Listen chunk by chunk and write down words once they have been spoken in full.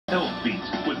Beat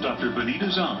with Dr. Benita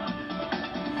Zahn.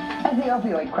 As the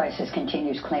opioid crisis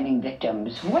continues claiming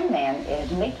victims, one man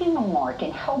is making a mark in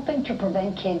helping to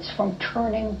prevent kids from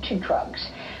turning to drugs.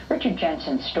 Richard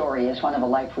Jensen's story is one of a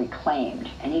life reclaimed,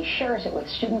 and he shares it with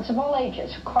students of all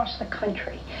ages across the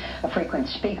country. A frequent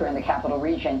speaker in the Capital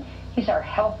Region, he's our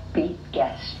Health Beat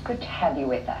guest. Good to have you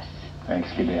with us. Thanks,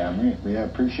 good to have me. Yeah,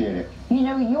 appreciate it. You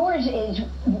know, yours is,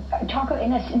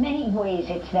 in many ways,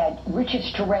 it's that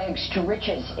riches to rags to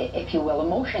riches, if you will,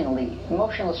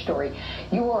 emotional story.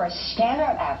 You were a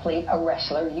standout athlete, a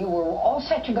wrestler. You were all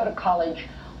set to go to college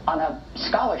on a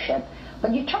scholarship,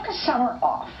 but you took a summer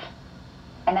off,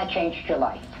 and that changed your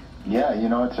life. Yeah, you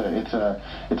know, it's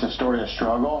a story of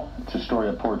struggle. It's a story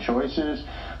of poor choices,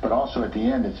 but also at the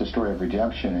end, it's a story of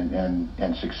redemption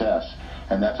and success.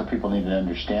 And that's what people need to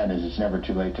understand, is it's never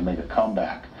too late to make a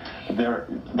comeback. There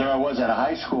I was at a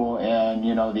high school, and,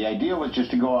 you know, the idea was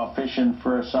just to go off fishing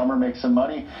for a summer, make some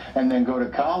money, and then go to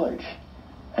college.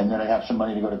 And then I'd have some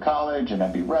money to go to college, and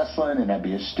I'd be wrestling, and I'd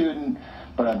be a student.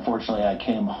 But unfortunately, I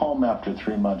came home after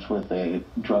 3 months with a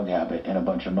drug habit and a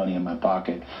bunch of money in my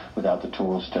pocket without the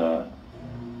tools to,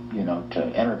 you know, to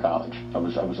enter college. I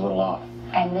was a little off.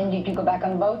 And then did you go back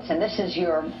on the boats? And this is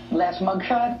your last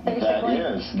mugshot, basically?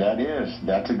 That is.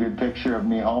 That's a good picture of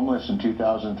me homeless in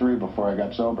 2003 before I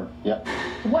got sober. Yep.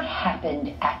 What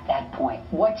happened at that point?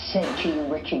 What said to you,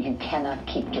 Richard, you cannot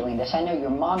keep doing this? I know your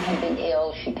mom had been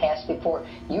ill. She passed before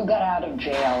you got out of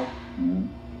jail.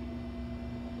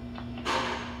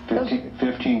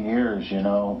 15 years, you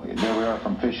know. There we are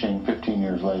from fishing 15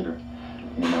 years later,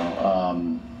 you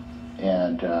know.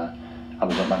 I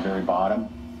was at my very bottom.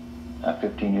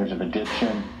 15 years of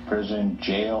addiction, prison,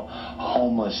 jail,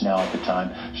 homeless now at the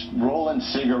time, rolling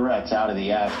cigarettes out of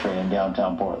the ashtray in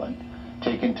downtown Portland,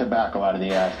 taking tobacco out of the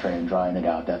ashtray and drying it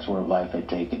out. That's where life had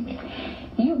taken me.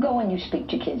 You go and you speak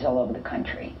to kids all over the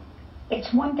country.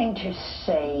 It's one thing to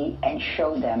say and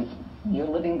show them you're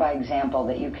living by example,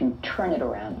 that you can turn it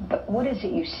around, but what is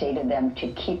it you say to them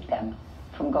to keep them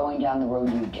from going down the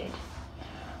road you did?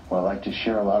 Well, I like to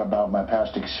share a lot about my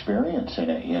past experience in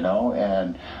it, you know,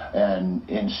 and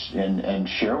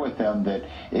share with them that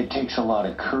it takes a lot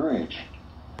of courage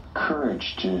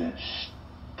to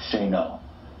say no.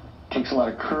 It takes a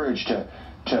lot of courage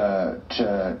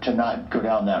to not go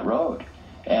down that road.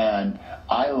 And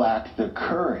I lacked the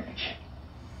courage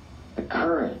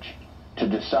to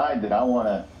decide that I want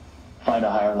to find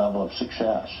a higher level of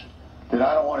success, that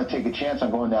I don't want to take a chance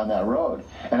on going down that road.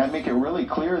 And I make it really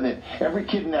clear that every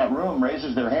kid in that room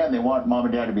raises their hand. They want mom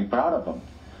and dad to be proud of them.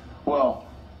 Well,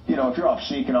 you know, if you're off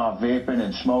sneaking off vaping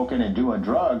and smoking and doing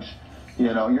drugs,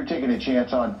 you know, you're taking a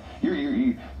chance on,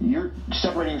 you're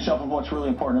separating yourself from what's really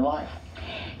important in life.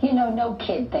 You know, no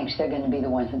kid thinks they're going to be the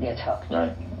one who gets hooked.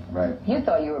 Right. You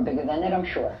thought you were bigger than it, I'm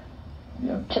sure.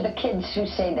 Yeah. To the kids who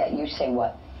say that, you say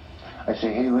what? I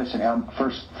say, hey, listen,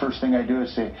 first thing I do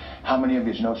is say, how many of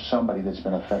you know somebody that's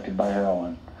been affected by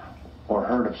heroin or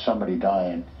heard of somebody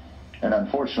dying? And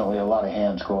unfortunately, a lot of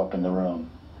hands go up in the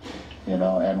room, you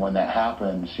know, and when that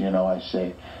happens, you know, I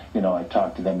say, you know, I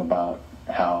talk to them about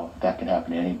how that can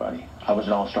happen to anybody. I was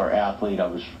an all-star athlete. I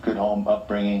was good home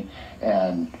upbringing,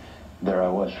 and there I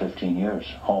was 15 years,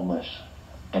 homeless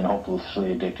and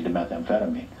hopelessly addicted to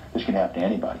methamphetamine. This can happen to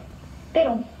anybody.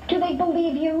 Do they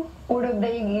believe you? Or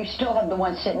you still have the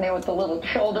one sitting there with the little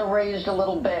shoulder raised a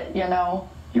little bit, you know?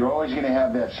 You're always going to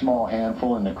have that small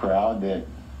handful in the crowd that,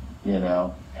 you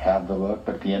know, have the look.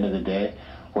 But at the end of the day,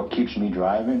 what keeps me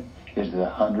driving is the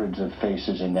hundreds of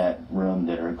faces in that room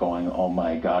that are going, oh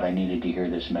my God, I needed to hear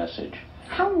this message.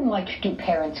 How much do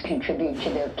parents contribute to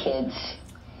their kids'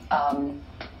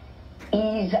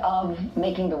 ease of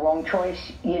making the wrong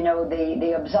choice? You know,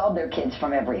 they absolve their kids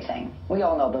from everything. We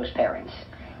all know those parents.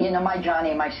 You know, my Johnny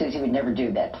and my Susie would never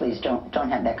do that. Please don't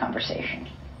have that conversation.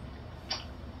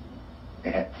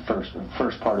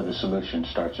 First part of the solution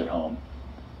starts at home.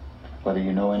 Whether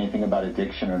you know anything about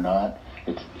addiction or not,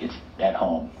 it's at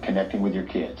home, connecting with your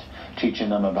kids, teaching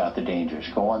them about the dangers.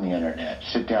 Go on the internet,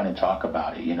 sit down and talk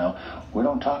about it, you know. We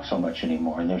don't talk so much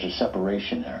anymore, and there's a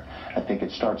separation there. I think it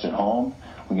starts at home.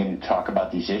 We need to talk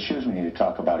about these issues. We need to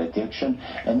talk about addiction.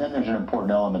 And then there's an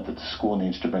important element that the school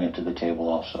needs to bring it to the table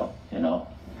also, you know.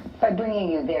 By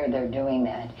bringing you there, they're doing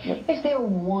that. Yep. Is there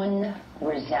one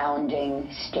resounding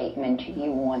statement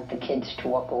you want the kids to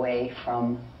walk away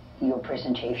from your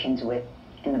presentations with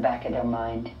in the back of their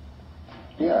mind?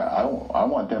 Yeah, I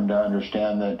want them to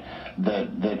understand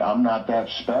that I'm not that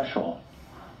special,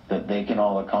 that they can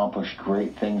all accomplish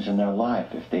great things in their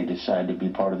life if they decide to be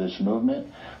part of this movement,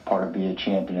 be a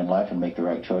champion in life, and make the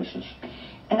right choices.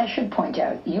 And I should point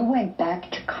out, you went back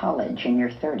to college in your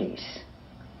 30s.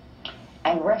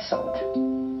 and wrestled.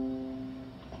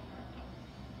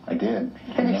 I did.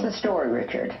 Finish the story,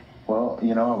 Richard. Well,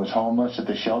 you know, I was homeless at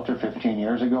the shelter 15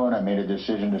 years ago, and I made a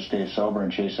decision to stay sober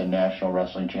and chase a national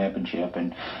wrestling championship.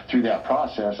 And through that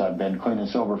process, I've been clean and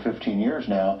sober 15 years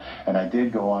now, and I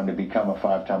did go on to become a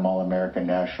 5-time All-American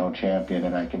national champion,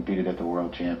 and I competed at the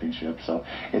World Championship. So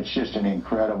it's just an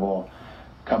incredible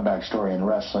comeback story in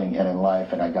wrestling and in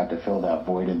life, and I got to fill that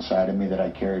void inside of me that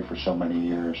I carried for so many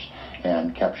years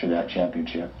and capture that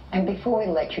championship. And before we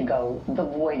let you go, the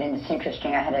void, and it's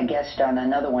interesting, I had a guest on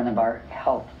another one of our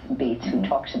health beats who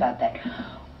talks about that.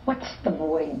 What's the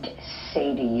void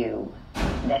say to you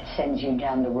that sends you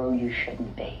down the road you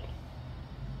shouldn't be?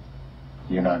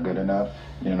 You're not good enough,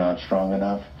 you're not strong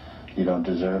enough, you don't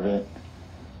deserve it,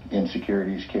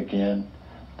 insecurities kick in.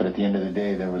 But at the end of the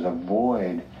day, there was a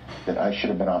void that I should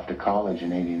have been off to college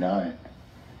in '89.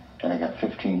 And I got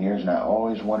 15 years, and I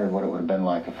always wondered what it would have been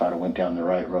like if I'd have went down the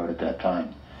right road at that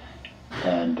time.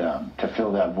 And to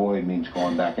fill that void means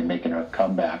going back and making a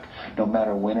comeback, no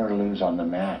matter win or lose on the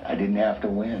mat. I didn't have to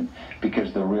win,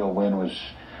 because the real win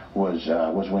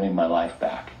was winning my life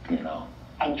back, you know.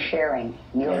 And sharing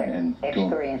your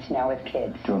experience now with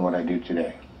kids. Doing what I do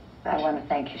today. I want to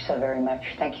thank you so very much.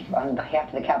 Thank you on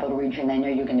behalf of the Capital Region. I know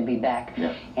you're going to be back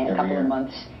in a couple of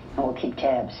months, and we'll keep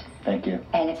tabs. Thank you.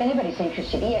 And if anybody's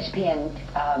interested,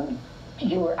 ESPN,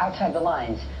 You Were Outside the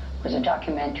Lines was a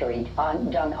documentary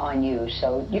done on you,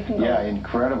 so you can go. Yeah,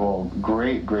 incredible,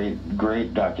 great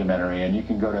documentary, and you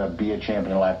can go to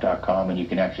beachampionlife.com and you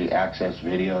can actually access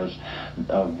videos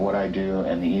of what I do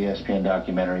and the ESPN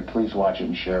documentary. Please watch it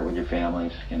and share it with your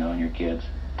families, you know, and your kids.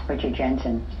 Richard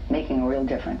Jensen, making a real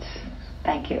difference.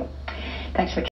 Thank you. Thanks for